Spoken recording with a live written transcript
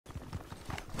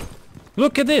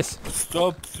Look at this!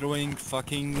 Stop throwing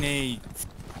fucking nades.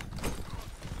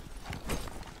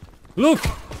 Look!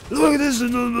 Look at this!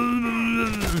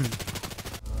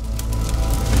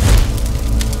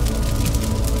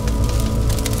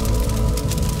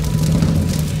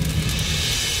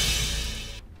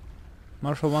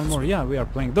 Marshall, one more. Yeah, we are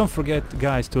playing. Don't forget,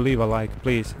 guys, to leave a like,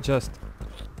 please. Just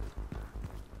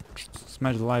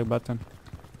smash the like button.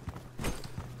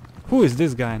 Who is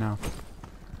this guy now?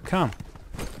 Come.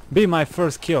 Be my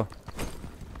first kill.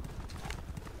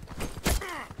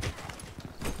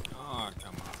 Ah,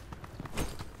 come on.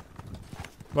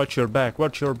 Watch your back.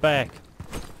 Watch your back.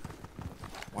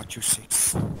 Watch your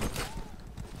six.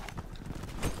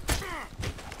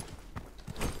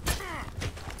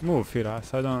 Move,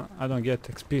 Firas. I don't get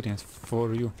experience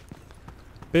for you.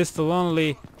 Pistol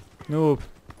only. Noob.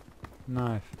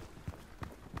 Knife.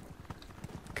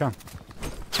 Come.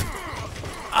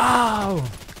 Ow!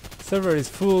 Server is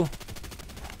full.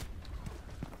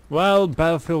 Well,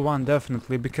 Battlefield 1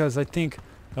 definitely, because I think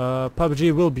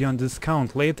PUBG will be on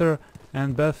discount later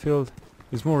and Battlefield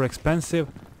is more expensive.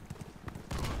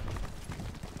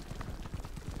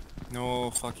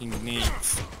 No fucking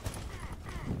nades.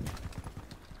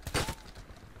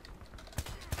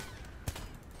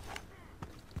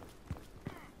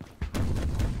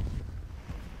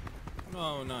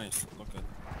 Oh, nice. Look at.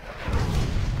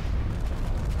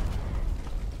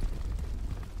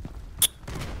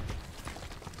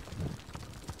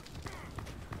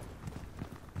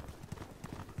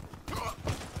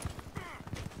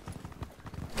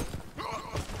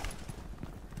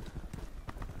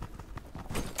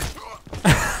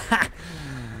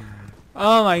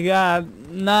 Oh my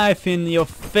god, knife in your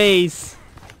face.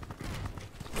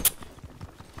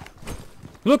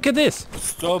 Look at this.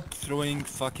 Stop throwing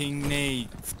fucking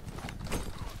nades.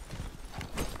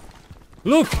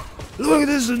 Look. Look at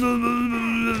this.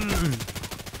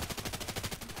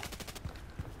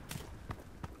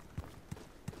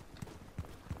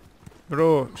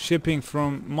 Bro, shipping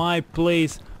from my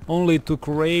place only to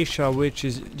Croatia, which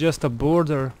is just a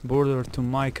border to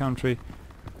my country,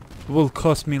 will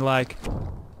cost me like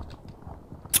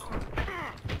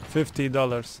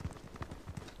 $50.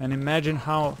 And imagine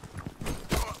how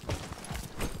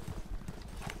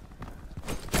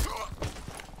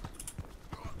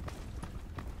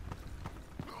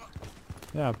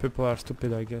yeah, people are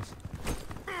stupid, I guess.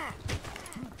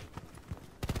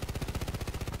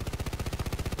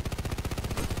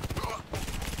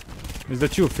 Is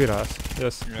that you, Firas?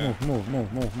 Yes. Yeah. Move.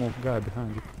 Guy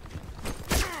behind you.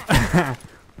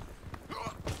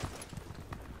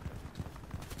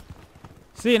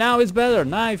 See, now it's better.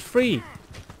 Knife free.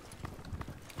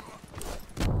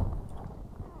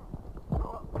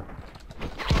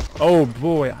 Oh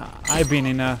boy, I've been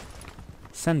in a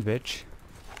sandwich.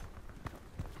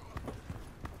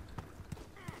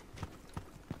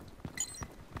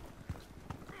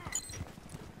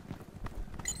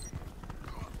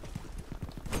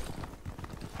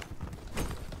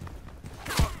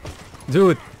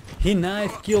 Dude, he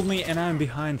knife killed me and I'm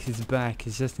behind his back.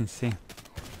 It's just insane.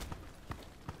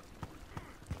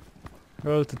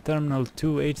 Go to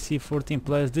Terminal2 HC14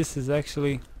 players. This is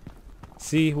actually...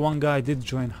 See, one guy did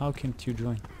join. How can't you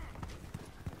join?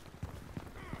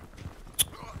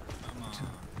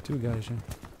 Two guys join.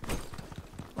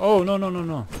 Oh,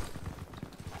 no.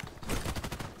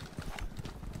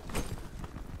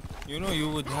 You know, you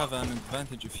would have an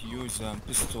advantage if you use a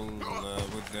pistol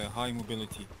with high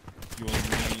mobility. You will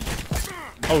need...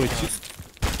 Oh, it's you.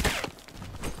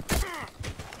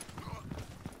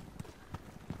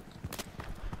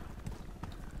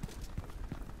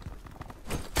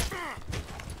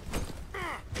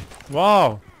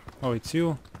 Wow! Oh, it's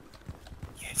you.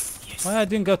 Yes. Why I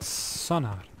didn't got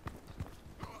sonar?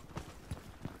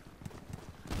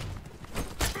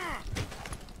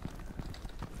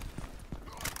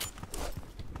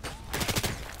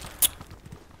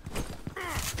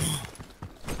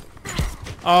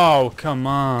 Oh, come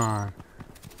on.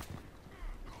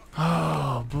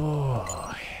 Oh,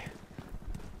 boy.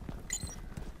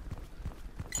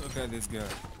 Look at this guy.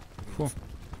 Who?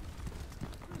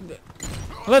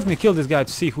 Let me kill this guy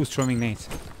to see who's throwing nades.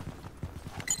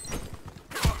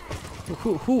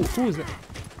 Who's that?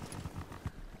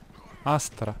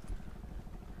 Astra.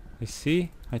 I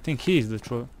see. I think he is the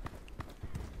thrower.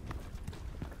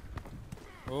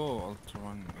 Oh, Ultra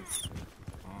One is...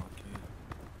 Oh, okay.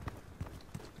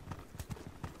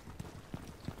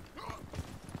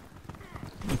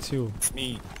 It's you. It's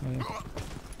me.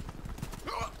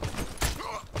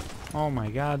 Oh my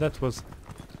god, that was...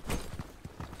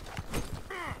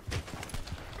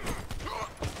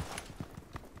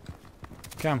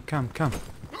 Come.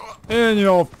 In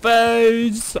your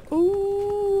face!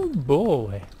 Oh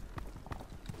boy.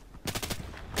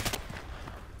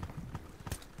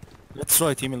 Let's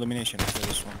try team elimination after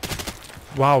this one.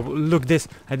 Wow, look this.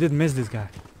 I did miss this guy.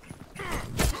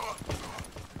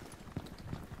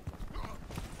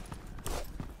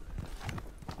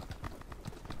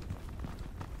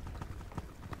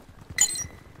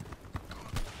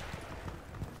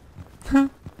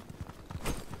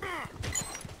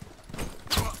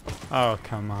 Oh,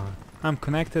 come on. I'm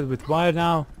connected with wire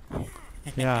now.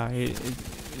 Yeah,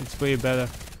 it's way better.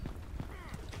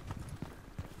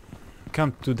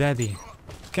 Come to daddy.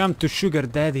 Come to sugar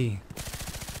daddy.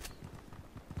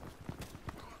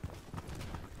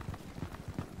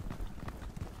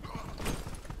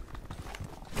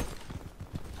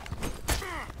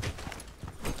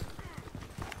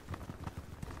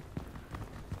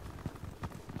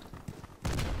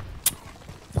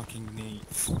 Fucking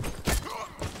nades.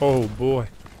 Oh boy.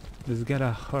 This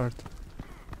gotta hurt.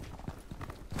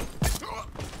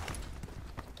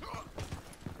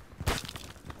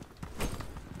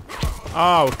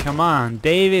 Oh, come on,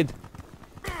 David.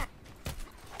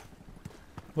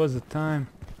 What's the time?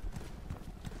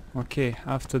 Okay,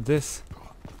 after this,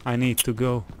 I need to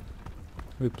go.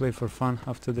 We play for fun.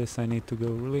 After this, I need to go,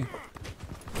 really.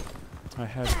 I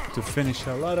have to finish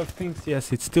a lot of things.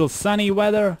 Yes, it's still sunny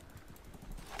weather.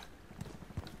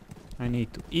 I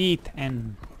need to eat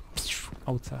and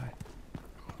outside.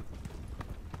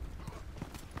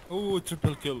 Oh,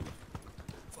 triple kill.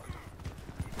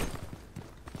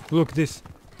 Look this.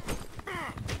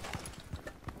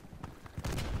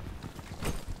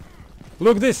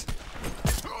 Look this.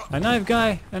 A knife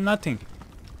guy and nothing.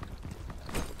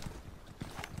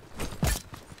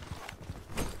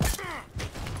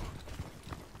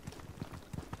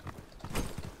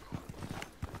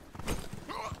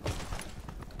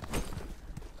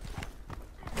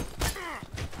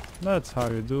 That's how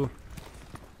you do.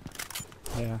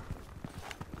 Yeah.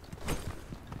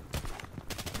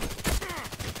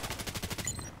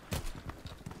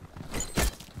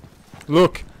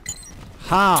 Look.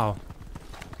 How?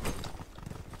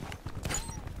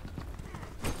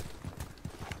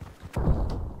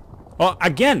 Oh,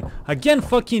 again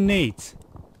fucking nades.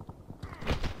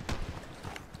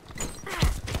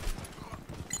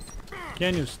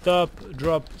 Can you stop,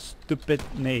 drop stupid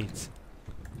nades?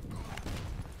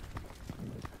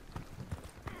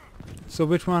 So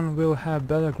which one will have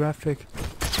better graphic?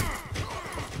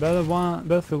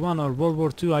 Battlefield 1 or World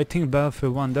War 2? I think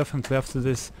Battlefield 1 definitely after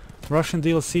this Russian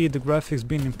DLC, the graphics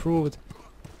been improved.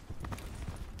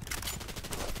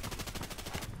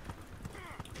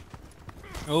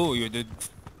 Oh, you did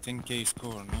 10k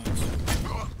score, nice.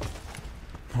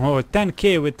 Oh,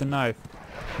 10k with the knife.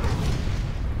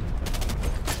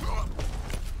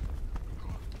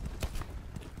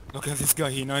 Look at this guy,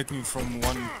 he knifed me from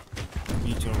 1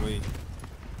 meter away.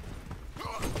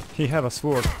 He have a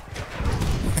sword.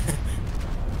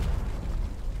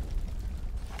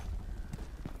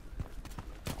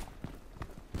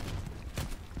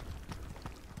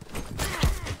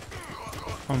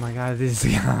 Oh my god, this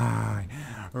guy.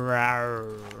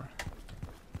 Rawr.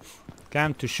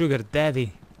 Come to sugar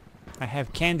daddy. I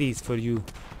have candies for you.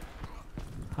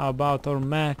 How about our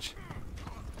match?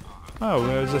 Oh,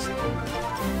 we're just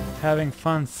having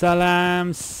fun.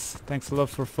 Salams. Thanks a lot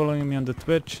for following me on the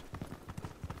Twitch.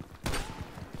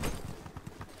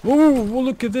 Ooh,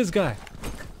 look at this guy.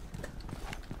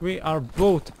 We are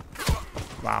both...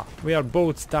 Wow, we are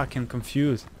both stuck and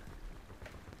confused.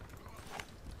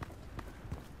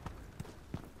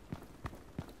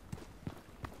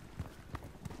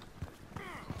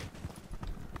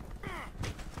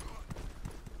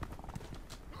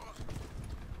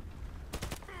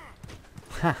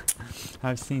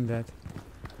 I've seen that.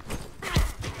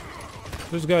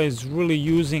 This guy is really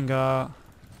using a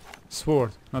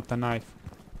sword, not a knife.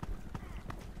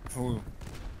 Oh,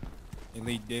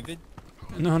 Elite David?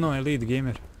 No, Elite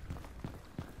Gamer.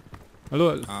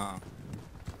 Hello. Ah.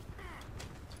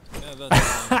 Yeah,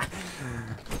 that's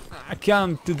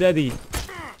Come to daddy.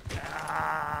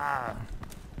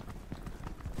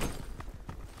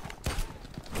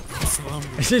 so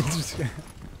hungry.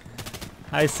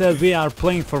 I said we are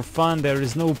playing for fun. There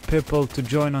is no people to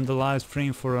join on the live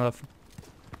stream for a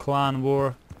clan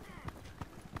war.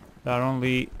 There are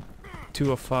only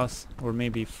 2 of us, or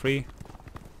maybe 3.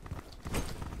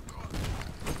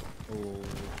 Oh.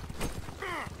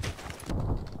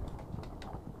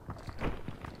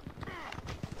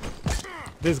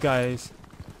 This guy is...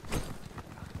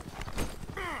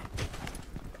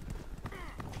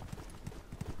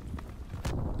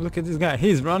 Look at this guy.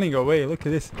 He's running away. Look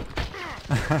at this.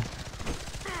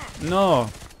 No.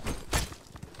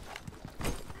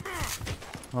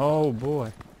 Oh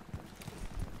boy.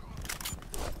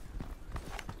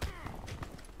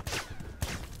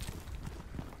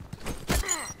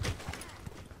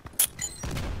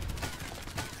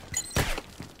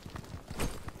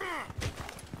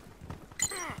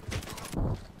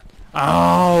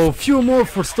 Oh, few more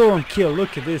for stolen kill.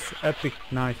 Look at this epic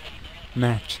knife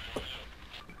match.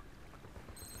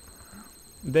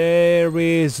 There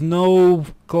is no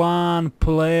clan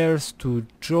players to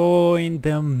join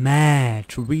the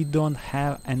match. We don't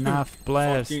have enough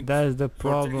players. 14 That's the 14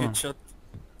 problem. headshot.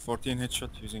 14 headshot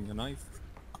using a knife.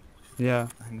 Yeah.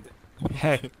 And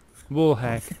Hack. Bull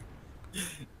hack.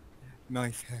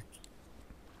 knife hack.